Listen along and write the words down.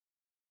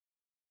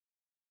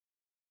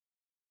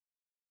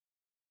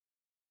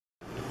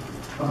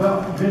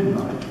About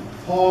midnight,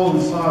 Paul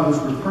and Silas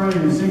were praying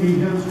and singing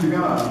hymns to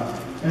God,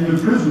 and the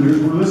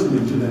prisoners were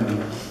listening to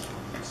them.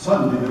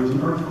 Suddenly there was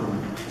an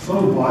earthquake, so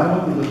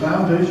violent that the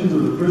foundations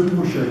of the prison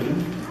were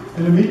shaken,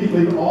 and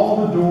immediately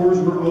all the doors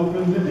were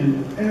opened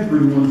and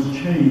everyone's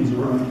chains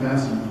were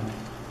unfastened.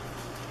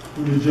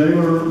 When the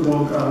jailer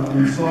woke up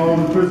and saw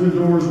the prison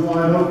doors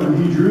wide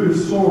open, he drew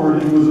his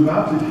sword and was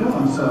about to kill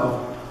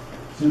himself,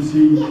 since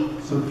he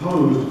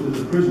supposed that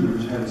the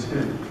prisoners had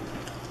escaped.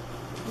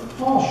 But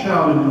Paul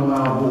shouted in a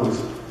loud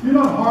voice, "Do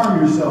not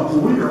harm yourself, for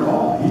we are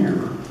all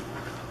here."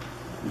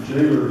 The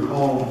jailer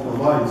called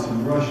for lights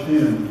and rushed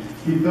in.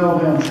 He fell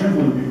down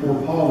trembling before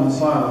Paul and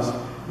Silas.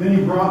 Then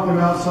he brought them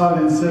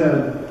outside and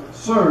said,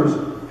 "Sirs,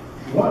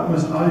 what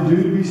must I do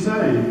to be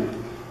saved?"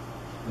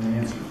 They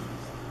answered,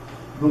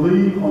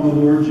 "Believe on the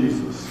Lord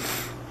Jesus,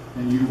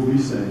 and you will be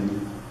saved,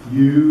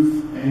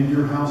 you and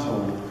your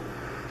household."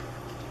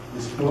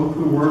 They spoke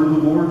the word of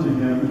the Lord to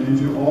him and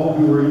to all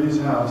who were in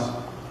his house.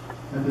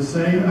 At the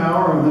same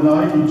hour of the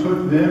night he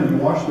took them and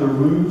washed their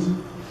wounds.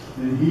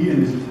 Then he and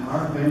his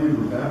entire family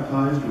were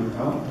baptized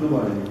without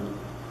delay.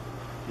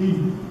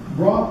 He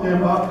brought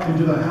them up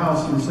into the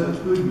house and set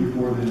food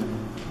before them.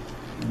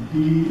 And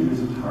he and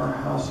his entire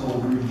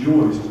household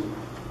rejoiced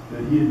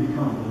that he had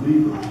become a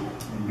believer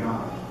in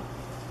God.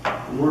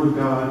 The word of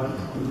God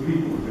for the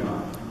people of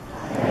God.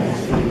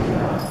 Thanks be to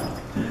God.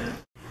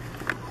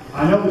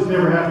 I know this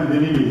never happened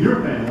in any of your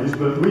families,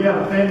 but we had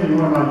a family in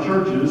one of my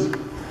churches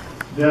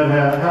that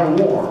had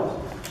a war.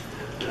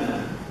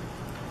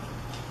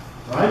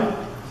 Right?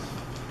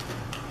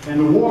 And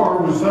the war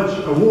was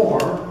such a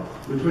war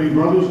between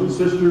brothers and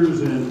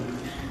sisters and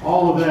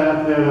all of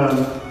that,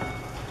 that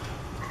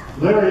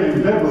Larry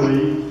and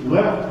Beverly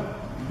left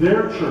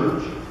their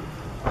church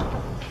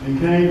and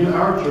came to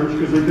our church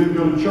because they couldn't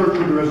go to church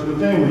with the rest of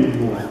the family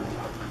anymore.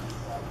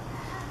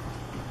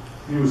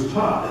 It was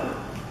tough.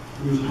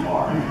 It was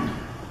hard.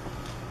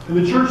 And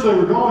the church they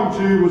were going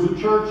to was a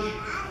church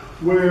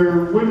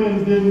where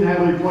women didn't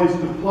have a place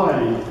to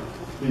play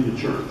in the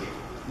church.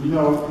 You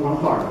know what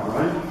I'm talking about,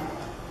 right?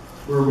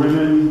 Where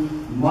women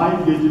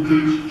might get to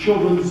teach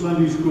children's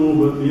Sunday school,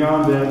 but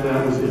beyond that,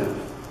 that was it.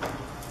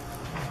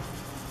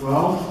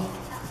 Well,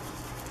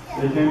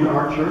 they came to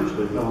our church.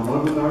 They fell in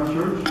love with our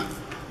church.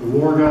 The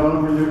war got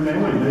over in their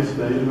family, and they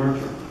stayed in our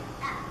church.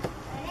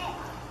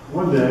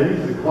 One day,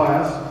 the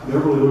class,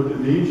 Beverly looked at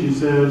me and she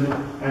said,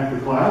 after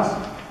class,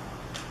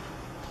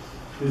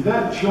 "Is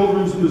that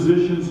children's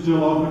position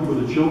still open for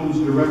the children's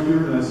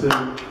director?" And I said,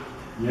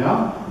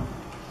 "Yeah."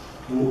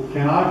 "Well,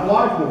 can I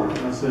apply for it?"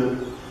 And I said,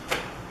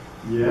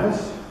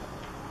 "Yes.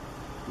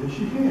 Yes,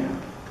 you can.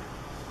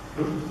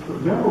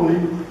 But Beverly,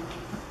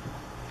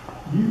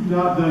 you've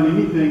not done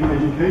anything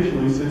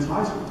educationally since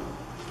high school.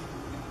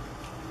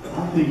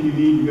 I think you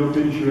need to go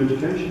finish your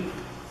education."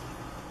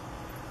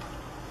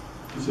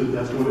 She said,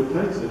 "That's what it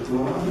takes. That's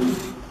what I do."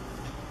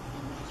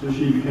 So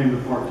she became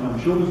the part-time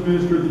children's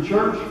minister at the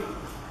church.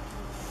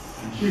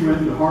 And she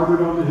went to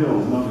Harvard on the Hill,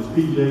 known as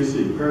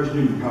PJC, Paris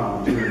Junior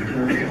College here in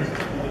Prairie.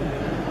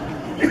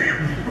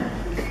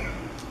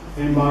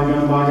 And by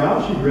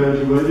God, she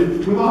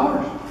graduated with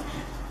honors.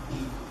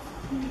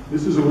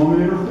 This is a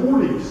woman in her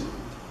 40s.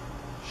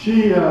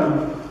 She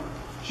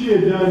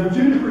had done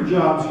 2 different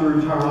jobs her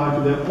entire life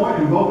to that point,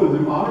 and both of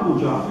them honorable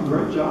jobs and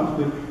great jobs.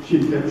 But she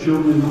had kept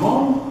children in the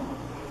home,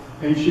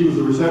 and she was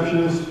a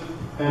receptionist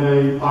at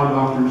a eye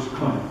doctor's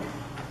clinic.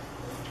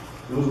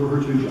 Those were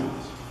her 2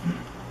 jobs.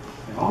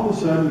 And all of a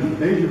sudden, at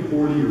the age of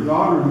 40, her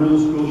daughter in middle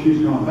school, she's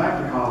gone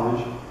back to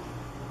college.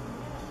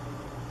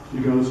 She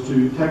goes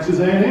to Texas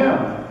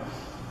A&M.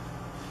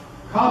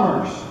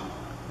 Commerce,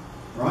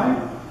 right?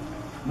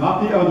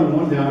 Not the other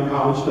one down at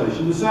College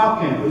Station, the South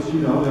Campus,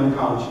 down at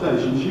College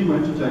Station. She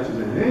went to Texas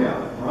A&M,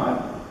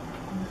 right?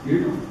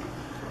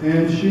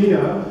 And she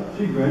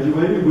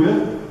graduated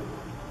with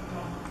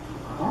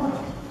honors.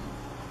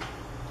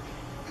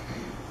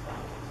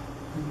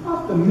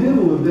 About the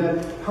middle of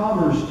that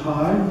commerce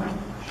time,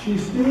 she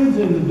stands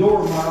in the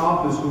door of my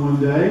office one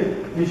day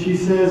and she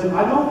says,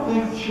 "I don't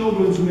think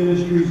children's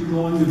ministry is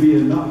going to be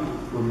enough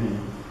for me.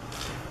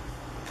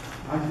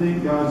 I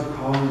think God's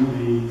calling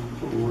me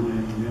to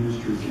ordain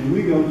ministry. Can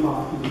we go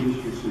talk to the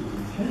district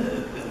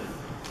superintendent?"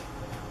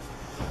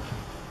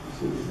 I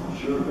said, "I'm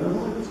sure,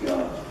 Beverly, let's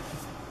go."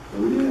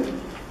 So we did.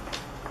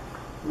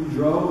 We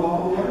drove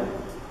all the way.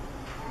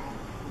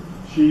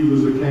 She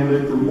was a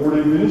candidate for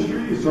ordained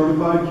ministry, a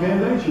certified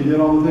candidate. She did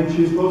all the things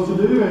she was supposed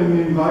to do, and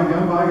then by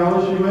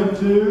God, she went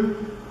to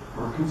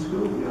Perkins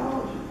School of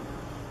Theology.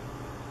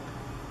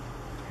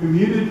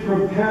 Commuted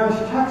from Paris,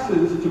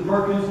 Texas to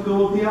Perkins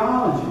School of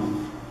Theology.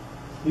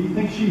 Do you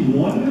think she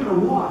wanted it or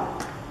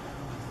what?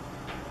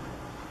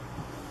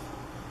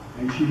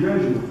 And she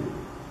graduated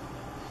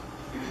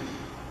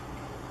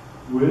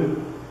with,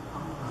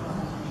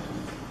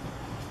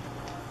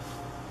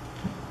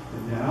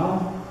 and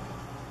now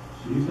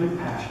she's a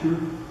pastor in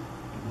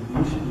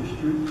the East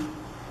District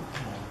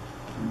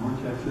in North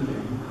Texas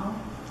A&M.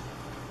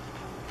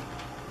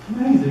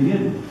 Amazing,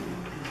 isn't it?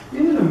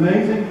 Isn't it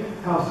amazing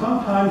how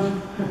sometimes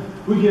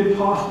we get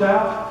tossed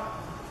out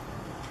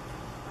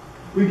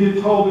We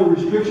get told there are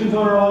restrictions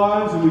on our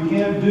lives and we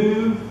can't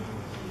do.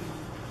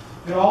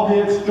 And all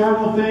the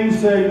external things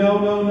say no,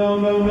 no, no,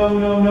 no, no,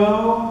 no,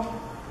 no.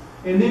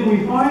 And then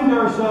we find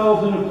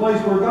ourselves in a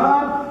place where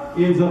God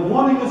ends up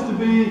wanting us to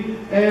be,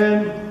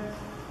 and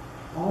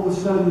all of a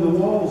sudden the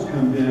walls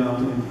come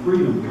down and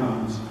freedom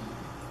comes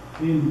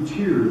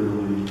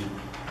interiorly.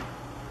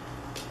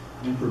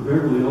 And for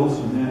Beverly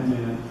Olson, that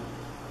meant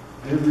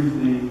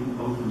everything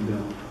opened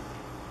up.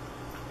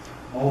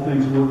 All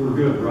things work for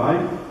good,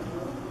 right?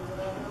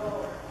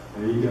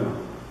 There you go.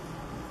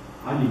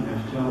 I didn't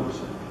have to tell her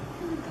so.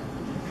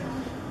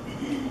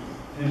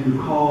 And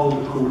you're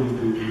called according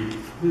to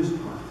His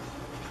purpose.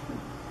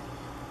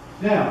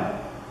 Now,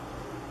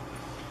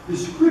 the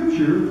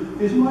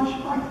Scripture is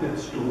much like that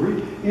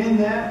story in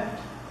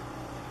that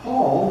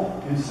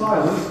Paul and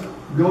Silas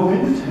go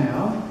into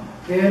town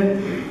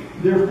and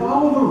they're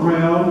followed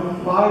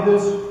around by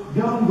this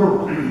young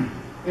girl.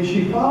 And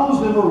she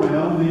follows them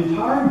around the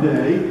entire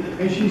day,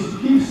 and she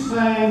keeps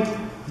saying,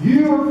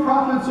 "You are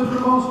prophets of the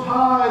Most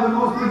High, the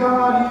Most High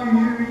God, you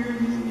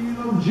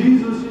know,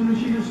 Jesus." And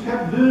she just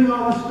kept doing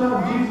all this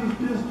stuff, Jesus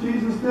this,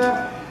 Jesus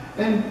that.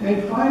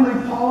 And finally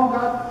Paul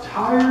got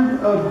tired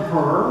of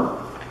her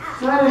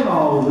saying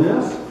all of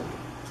this.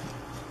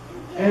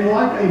 And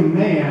like a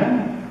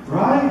man,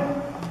 right,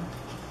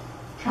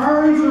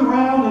 turns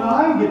around, and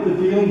I get the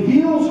feeling,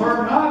 heals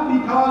her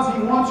not because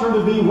he wants her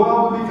to be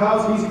well, but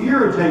because he's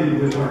irritated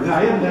with her.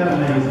 Now, isn't that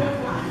amazing?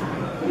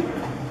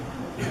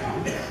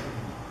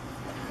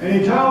 And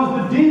he tells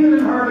the demon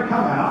in her to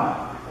come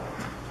out.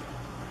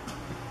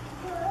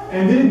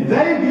 And then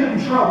they get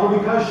in trouble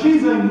because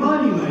she's a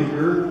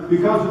moneymaker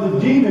because of the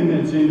demon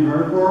that's in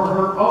her for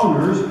her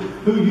owners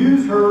who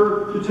use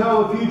her to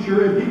tell the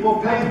future, and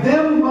people pay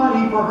them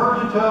money for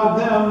her to tell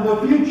them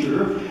the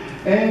future.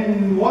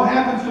 And what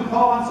happens to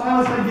Paul and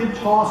Silas? They get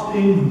tossed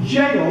in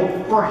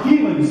jail for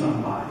healing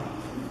somebody.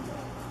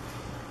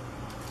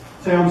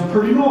 Sounds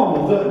pretty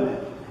normal, doesn't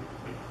it?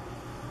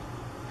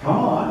 Come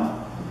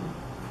on.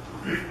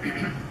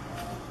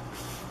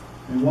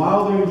 And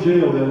while they're in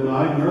jail that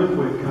night, an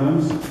earthquake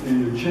comes,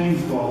 and their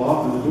chains fall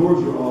off, and the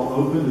doors are all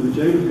open, and the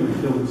jailer's going to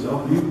kill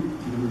himself. You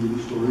remember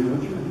the story,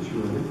 don't you? I just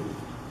read it.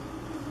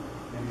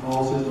 And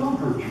Paul says, "Don't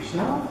hurt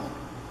yourself.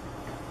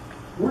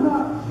 We're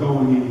not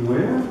going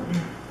anywhere."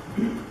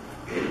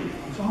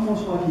 It's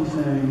almost like he's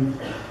saying,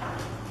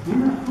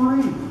 we're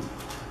free.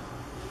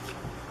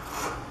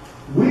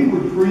 We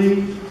were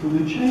free when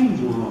the chains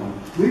were on.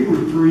 We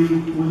were free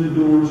when the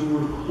doors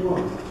were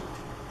closed.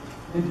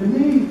 And to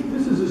me,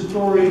 this is a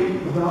story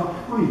about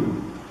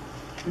freedom.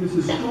 And it's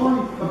a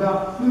story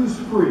about who's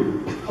free.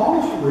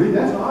 Paul's free,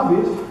 that's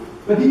obvious,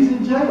 but he's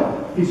in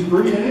jail. He's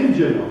free and in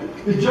jail.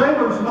 The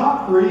jailer's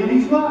not free and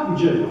he's not in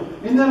jail.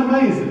 Isn't that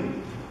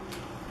amazing?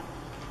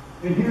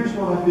 And here's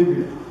what I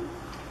figured out.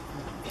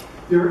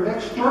 There are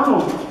external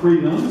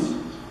freedoms,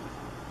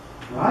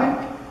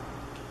 right?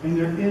 And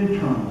there are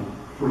internal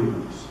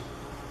freedoms.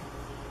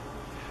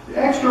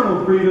 The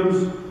external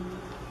freedoms,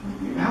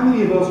 how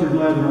many of us are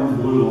glad there aren't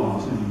blue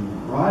laws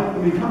anymore, right? I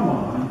mean, come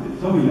on.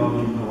 Some of y'all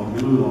don't even know what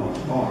blue laws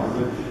are,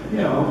 but, you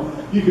know,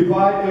 you could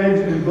buy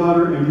eggs and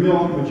butter and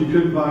milk, but you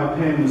couldn't buy a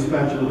pan and a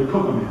spatula to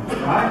cook them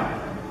in,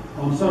 right?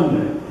 On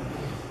Sunday.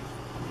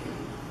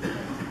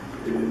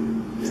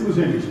 It was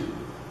interesting.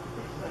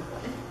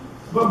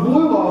 But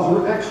blue laws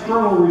were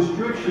external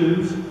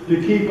restrictions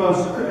to keep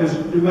us,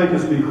 to make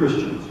us be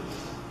Christians,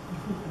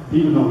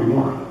 even though we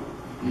weren't.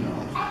 You know,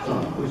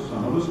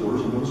 some of us were,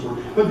 some of us were.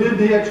 But did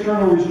the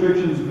external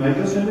restrictions make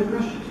us into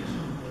Christians?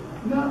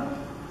 No,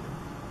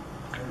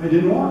 they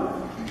didn't work.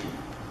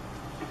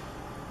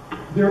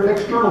 There are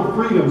external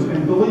freedoms,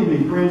 and believe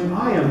me, friends,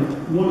 I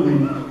am one of the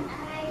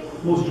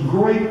most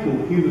grateful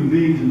human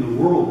beings in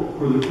the world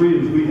for the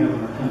freedoms we have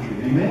in our country.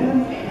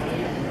 Amen?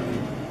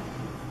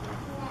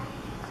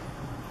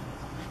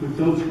 But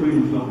those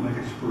freedoms don't make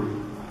us free.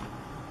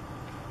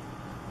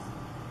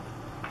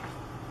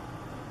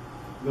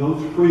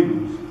 Those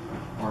freedoms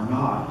are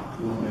not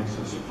what makes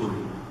us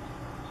free.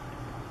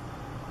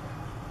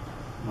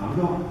 Not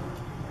at all.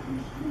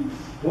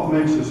 What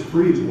makes us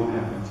free is what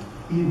happens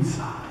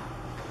inside,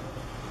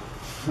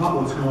 not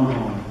what's going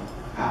on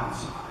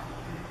outside.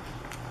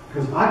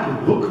 Because I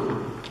can look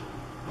free,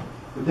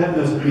 but that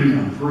doesn't mean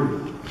I'm free.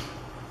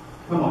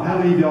 Come on, how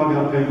many of y'all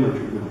got to pay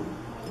electric bill?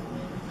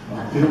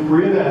 Feel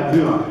free of that,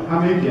 do I? How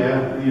many of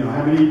you,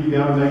 how many of you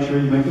got to make sure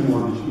you make the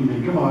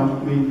mortgage? Come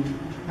on,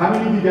 how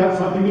many of you got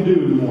something to do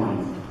in the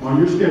morning on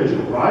your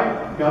schedule,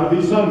 right? Got to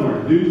be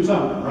somewhere, do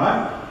something,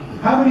 right?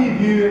 How many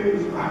of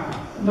you,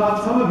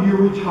 not some of you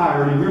are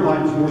retired and your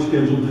life is more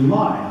scheduled than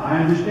mine.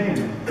 I understand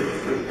that.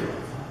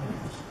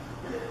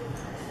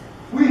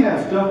 We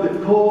have stuff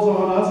that pulls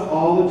on us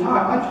all the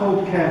time. I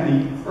told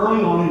Kathy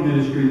early on in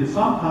ministry that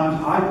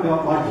sometimes I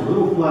felt like a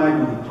little flag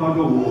on the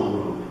tug-of-war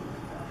road.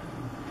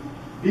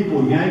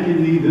 People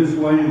yanking me this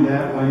way and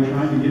that way,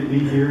 trying to get me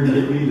here and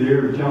get me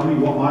there and tell me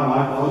what my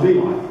life ought to be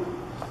like.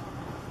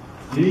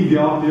 Any of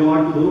y'all feel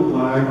like a little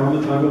flag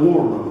on the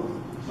tug-of-war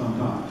road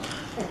sometimes.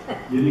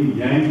 Getting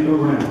yanked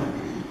around.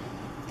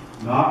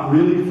 Not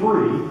really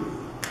free,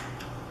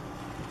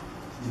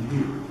 and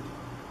here.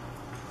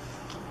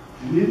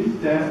 And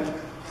isn't that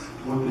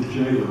what the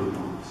jailer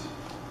wants?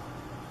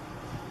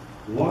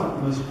 What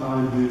must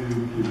I do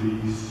to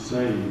be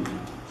saved,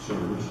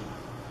 sirs?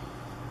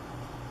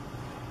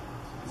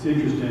 It's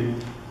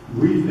interesting.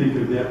 We think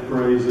of that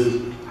phrase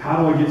as, how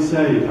do I get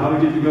saved? How do I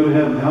get to go to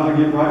heaven? How do I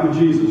get right with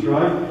Jesus,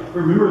 right?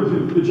 Remember,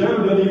 the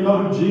jailer doesn't even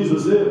know who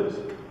Jesus is.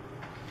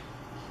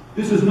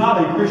 This is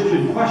not a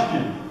Christian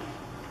question.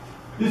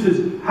 This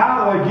is,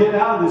 how do I get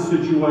out of this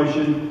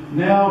situation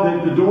now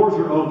that the doors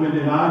are open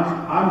and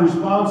I'm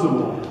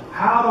responsible?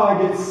 How do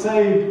I get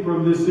saved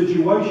from this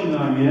situation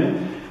I'm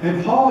in?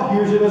 And Paul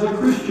hears it as a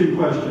Christian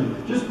question.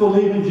 Just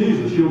believe in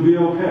Jesus, you'll be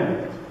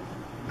okay.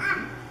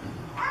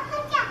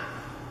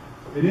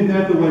 And isn't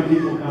that the way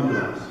people come to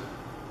us?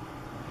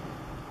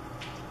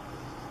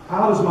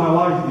 How does my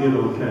life get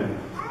okay?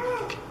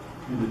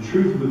 And the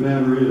truth of the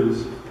matter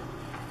is,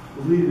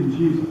 believe in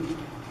Jesus.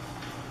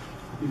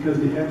 Because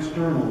the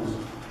externals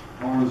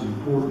aren't as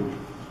important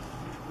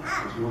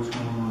as what's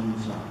going on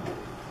inside.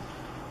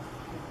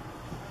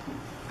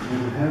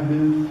 Never have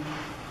been,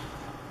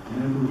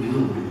 never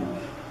will be.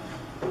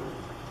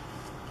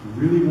 You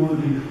really want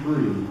to be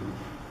free,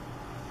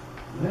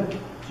 let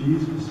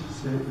Jesus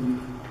set you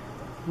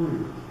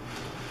free.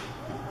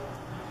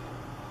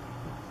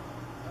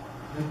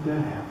 Let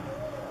that happen.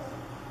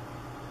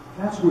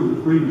 That's where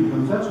the freedom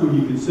comes. That's when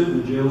you can sit in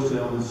the jail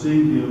cell and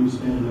sing hymns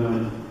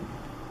and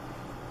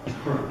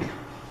pray.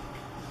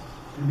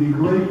 And be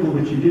grateful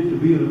that you get to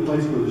be in a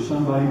place where there's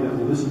somebody that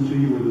will listen to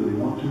you whether they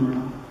want to or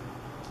not.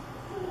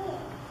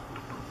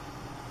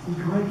 Be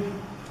grateful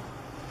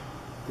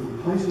for the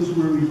places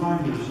where we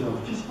find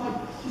ourselves, just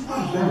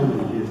like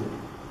Beverly did.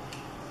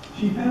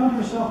 She found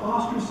herself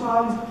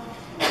ostracized,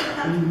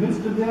 and in the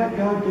midst of that,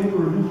 God gave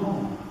her a new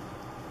home.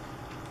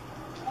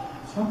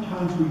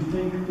 Sometimes we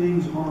think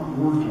things aren't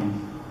working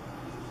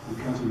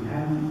because we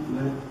haven't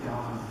let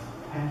God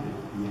have it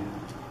yet.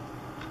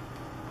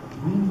 But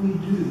when we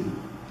do,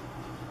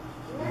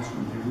 that's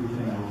when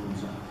everything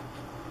opens up.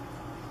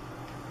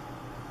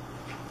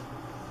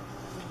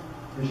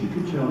 As you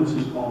can tell, this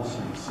is All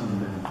Saints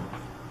Sunday.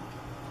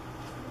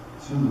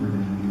 Somewhere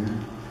down here,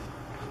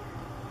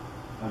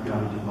 I've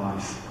got a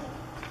device.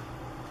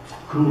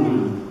 Cool,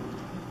 isn't it?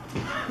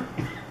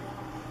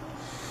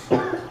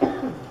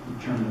 You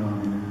turn it on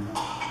here.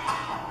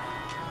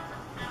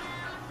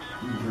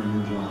 You turn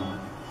yours on.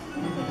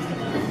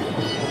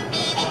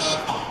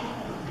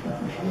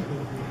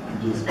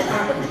 Just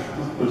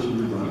pushing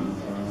your buttons.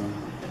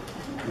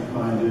 You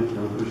find it,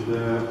 go push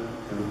that,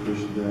 go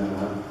push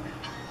that.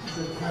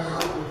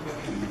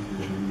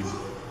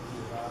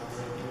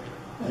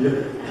 Yep.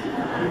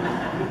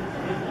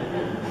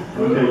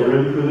 Okay, you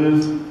ready for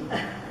this?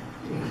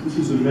 This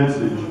is a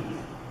message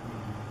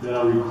that I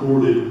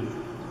recorded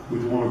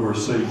with one of our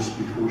saints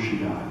before she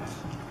died.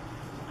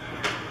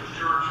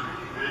 Church,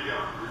 there you go.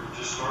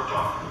 Just start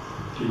talking.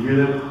 Can you hear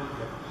that?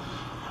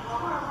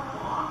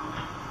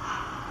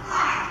 I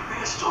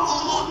missed all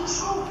of you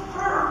so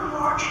very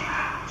much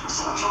for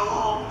such a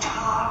long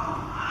time.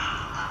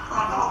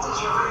 I know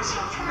there's a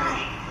reason for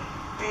me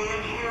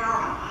being here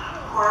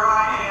where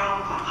I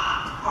am,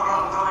 but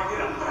I'm going to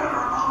get better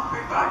and I'll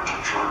be back to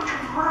church in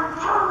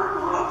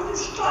Prairie one of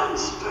these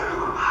days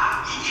too.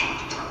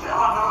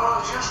 I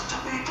know just to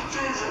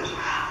visit,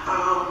 but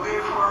it'll be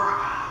where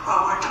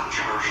I went to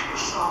church for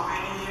so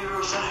many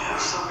years and have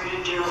so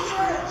many dear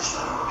friends. So,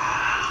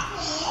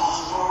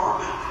 oh Lord,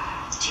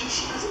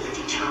 Jesus, if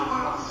it's your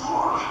will,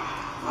 Lord,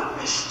 let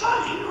me stay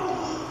here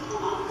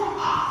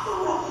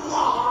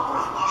longer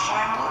with my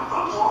family,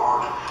 but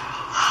Lord,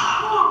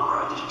 I'm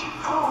ready to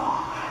go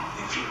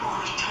if you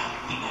want to take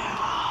me now.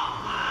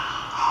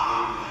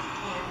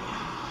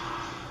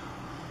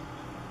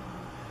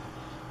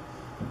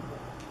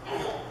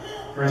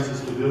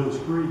 Francis DeVille was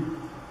free.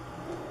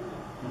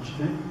 Don't you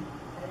think?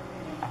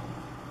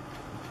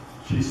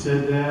 She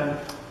said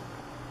that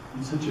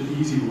in such an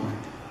easy way.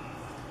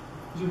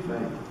 It was her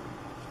faith.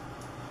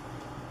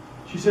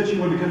 She said she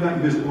wanted to come back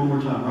and visit one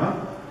more time, right?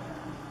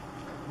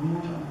 One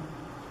more time.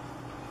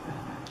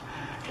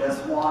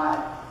 Guess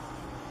what?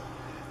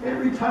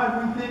 Every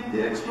time we think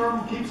the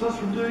external keeps us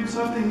from doing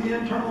something, the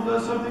internal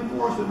does something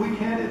for us that we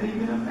can't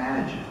even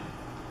imagine.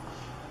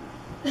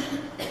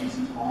 This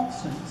is All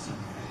Saints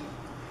Sunday.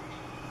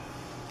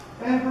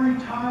 Every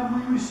time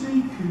we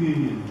receive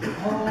communion,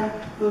 all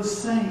the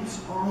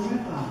saints are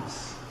with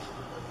us.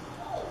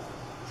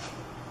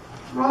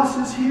 Russ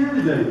is here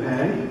today,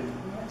 Patty.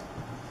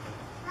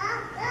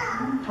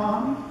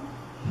 Tommy.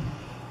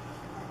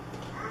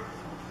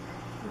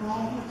 They're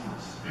all with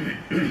us.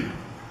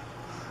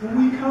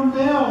 When we come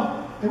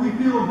down and we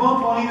feel a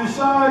bump on either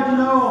side,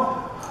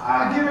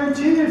 I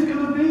guarantee it's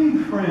going to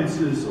be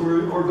Francis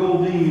or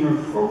Goldine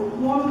or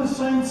one of the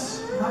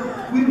saints.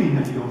 We don't even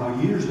have to go by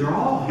years. They're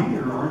all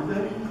here, aren't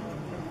they?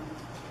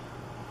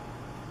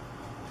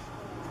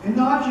 And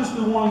not just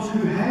the ones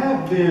who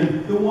have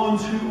been, the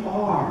ones who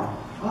are,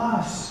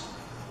 us.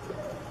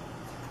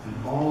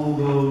 And all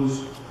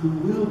those who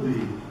will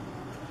be.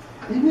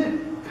 Isn't it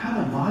kind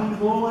of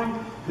mind-blowing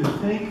to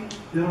think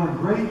that our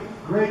great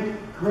great,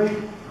 great,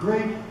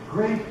 great,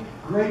 great,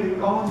 great,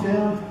 and on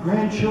down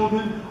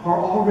grandchildren are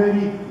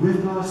already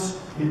with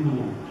us in the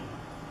Lord.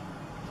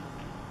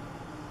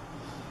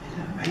 Isn't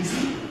that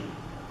amazing?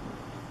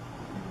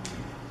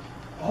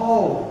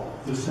 All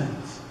the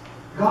saints.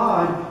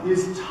 God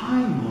is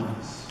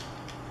timeless.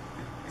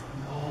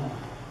 All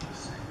the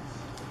saints.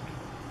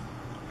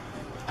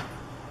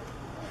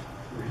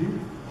 We're here.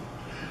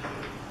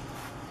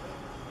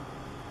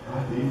 I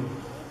mean,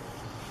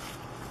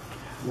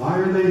 why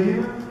are they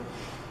here?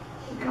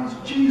 Because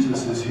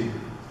Jesus is here.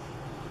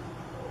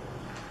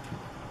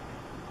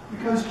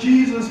 Because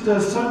Jesus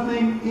does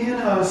something in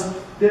us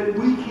that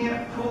we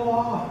can't pull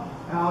off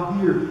out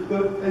here.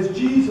 But as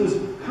Jesus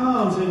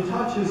comes and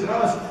touches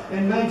us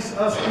and makes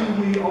us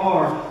who we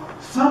are,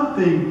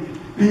 something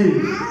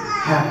big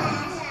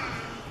happens.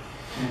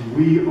 And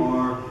we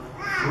are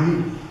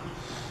free.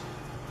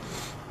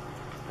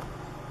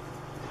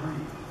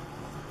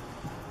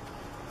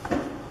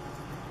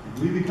 And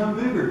we become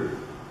bigger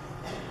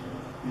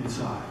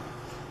inside.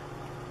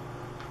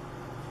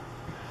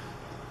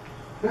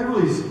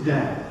 Beverly's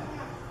dad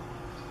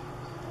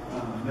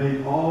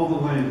made all the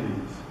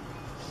landings.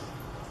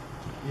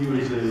 He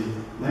was a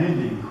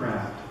landing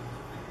craft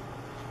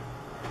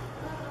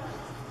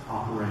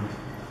operator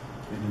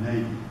in the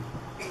Navy.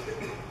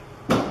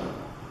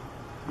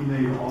 He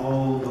made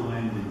all the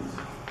landings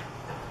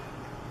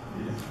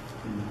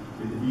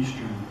in the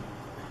Eastern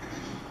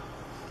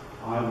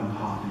island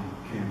hopping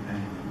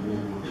campaign in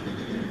World War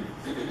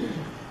II.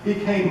 He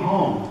came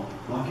home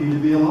lucky to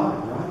be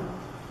alive, right?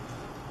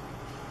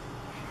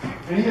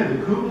 And he had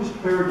the coolest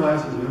pair of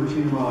glasses I've ever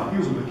seen in my life. He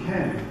was a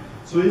mechanic,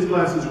 so his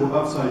glasses were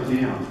upside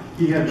down.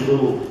 He had the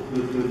little,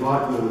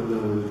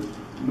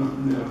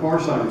 the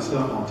far-sighted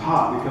stuff on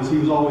top because he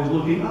was always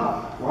looking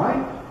up,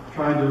 right?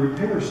 Trying to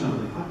repair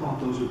something. I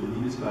thought those were the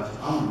neatest glasses.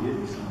 I want to get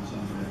me some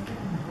someday.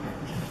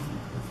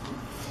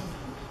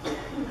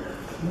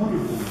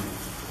 Wonderful.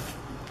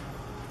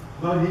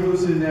 But he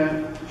was in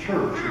that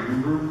church,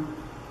 remember?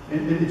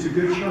 And it's a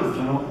good church.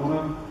 I don't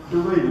want to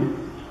berate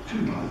him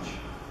too much.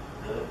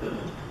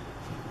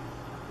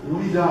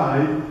 When he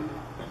died,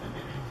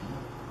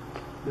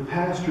 the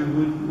pastor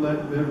wouldn't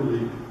let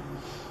Beverly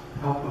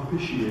help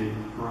officiate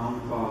her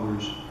own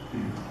father's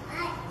funeral.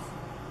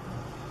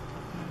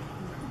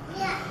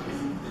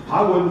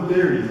 I wasn't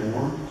there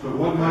anymore, so it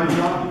wasn't my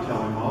job to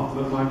tell him off,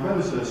 but my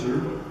predecessor,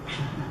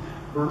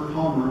 Bert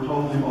Palmer,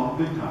 told him off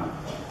big time.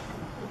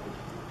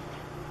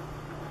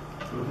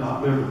 But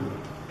not Beverly.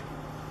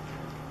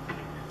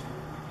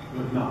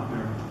 But not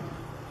Beverly.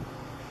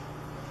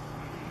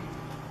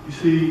 You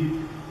see,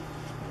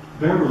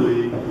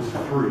 Beverly was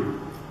free.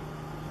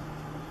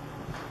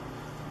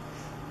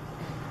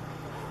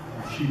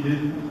 She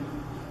didn't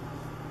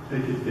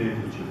take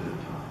advantage of that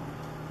time.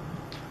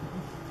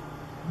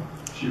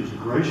 She was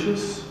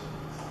gracious,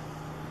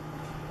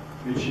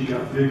 and she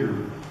got bigger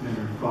than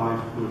her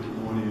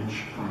 5'1"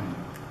 frame.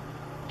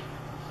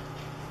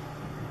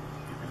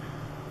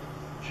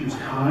 She was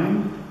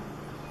kind.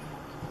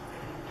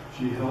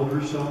 She held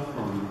herself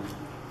firm.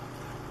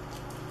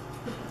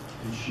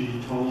 And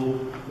she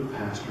told the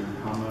pastor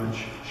how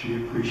much she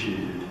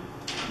appreciated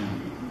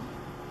him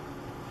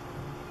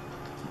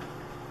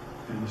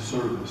and the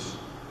service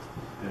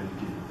that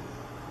he did.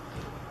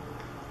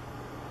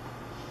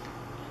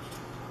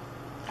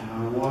 And I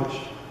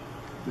watched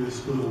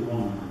this little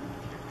woman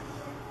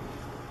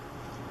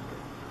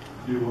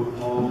do what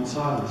Paul and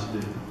Silas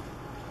did.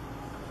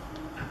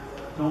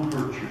 Don't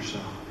hurt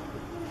yourself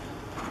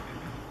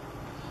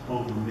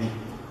over me.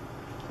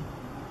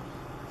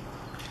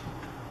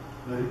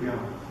 Let it go.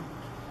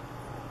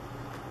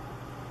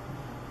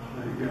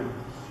 Let it go.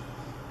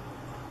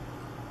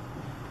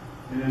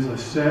 And as I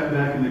sat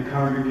back in the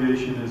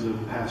congregation as the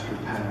pastor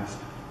passed,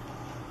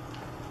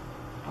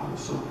 I was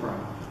so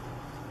proud.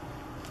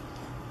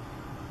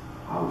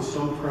 I was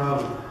so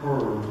proud of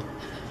her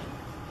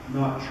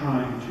not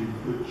trying to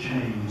put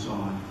chains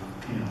on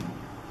him.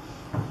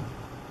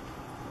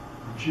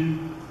 Aren't you?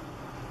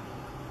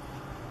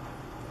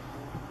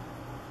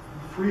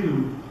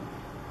 Freedom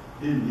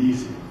isn't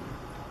easy.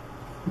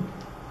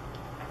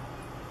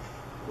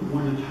 But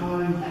when the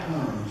time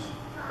comes,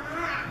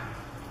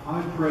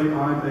 I pray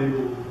I'm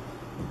able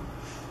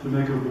to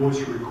make a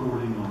voice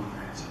recording on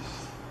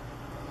Francis.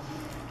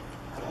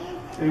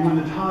 And when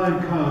the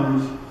time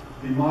comes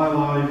in my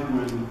life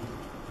when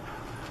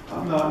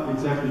I'm not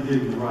exactly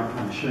getting the right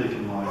kind of shake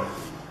in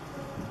life,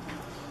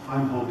 I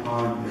hope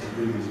I'm as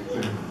big as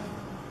a bear.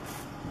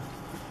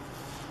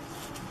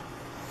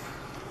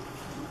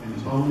 And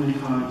it's only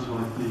times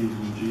like these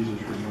when Jesus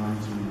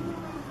reminds me,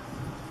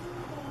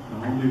 the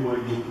only way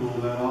you'll pull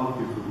that off,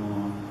 Gifford,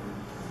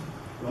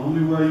 the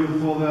only way you'll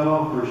pull that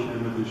off, First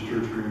Methodist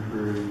Church, Green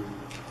Prairie,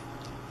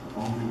 the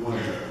only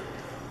way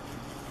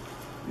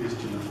is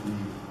to let me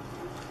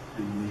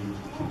be me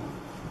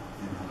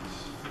in us.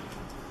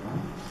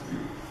 Right?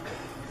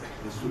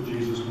 That's what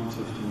Jesus wants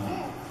us to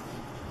know.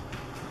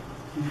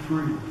 Be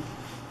free.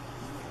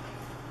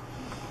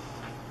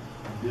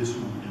 And this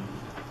one do it.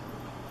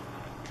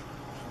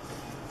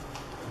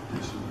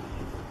 This one.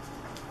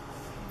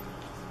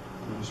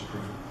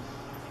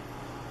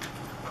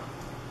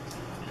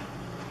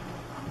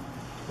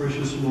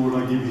 Precious Lord,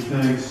 I give you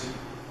thanks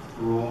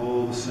for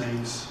all the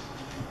saints.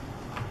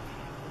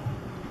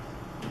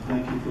 And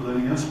thank you for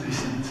letting us be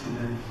saints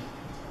today.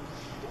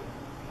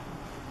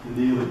 To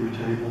kneel at your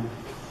table,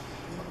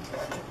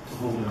 to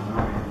hold out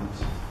our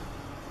hands,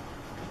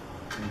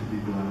 and to be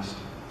blessed.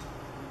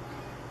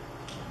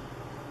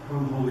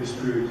 Come, Holy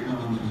Spirit,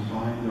 come and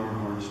bind our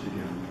hearts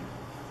together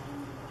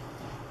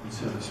and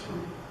set us free.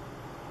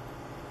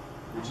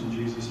 It's in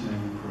Jesus'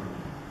 name we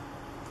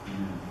pray.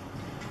 Amen.